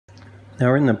Now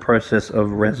we're in the process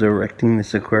of resurrecting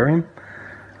this aquarium.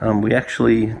 We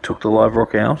actually took the live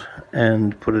rock out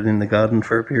and put it in the garden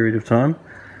for a period of time,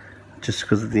 just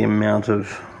because of the amount of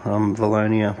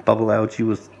Valonia bubble algae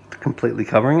was completely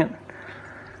covering it.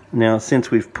 Now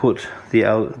since we've put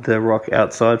the rock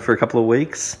outside for a couple of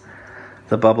weeks,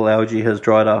 the bubble algae has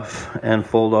dried off and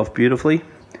fallen off beautifully.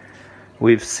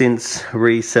 We've since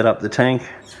reset up the tank,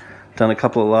 done a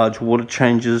couple of large water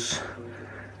changes,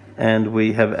 and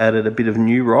we have added a bit of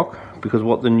new rock, because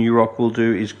what the new rock will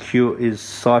do is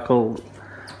cycle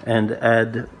and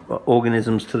add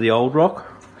organisms to the old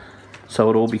rock,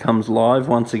 so it all becomes live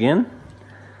once again.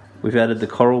 We've added the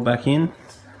coral back in,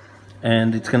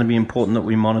 and it's going to be important that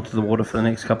we monitor the water for the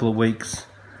next couple of weeks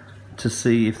to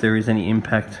see if there is any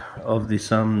impact of this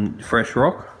fresh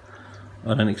rock.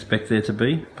 I don't expect there to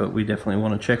be, but we definitely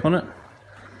want to check on it.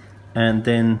 And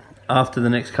then after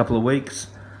the next couple of weeks,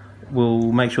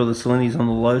 we'll make sure the salinity is on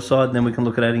the low side, and then we can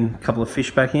look at adding a couple of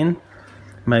fish back in,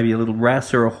 maybe a little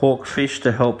wrasse or a hawk fish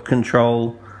to help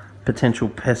control potential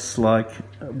pests like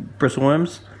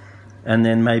bristleworms. And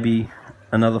then maybe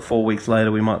another 4 weeks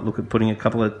later we might look at putting a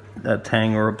couple of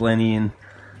tang or a blenny in,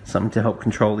 something to help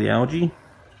control the algae.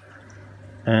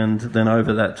 And then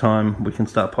over that time we can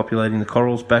start populating the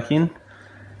corals back in,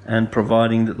 and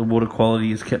providing that the water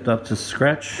quality is kept up to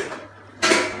scratch,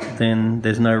 then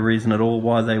there's no reason at all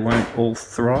why they won't all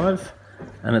thrive.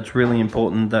 And it's really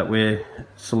important that we're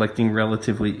selecting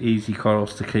relatively easy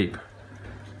corals to keep.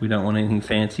 We don't want anything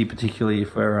fancy, particularly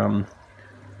if we're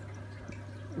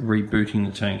rebooting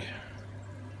the tank.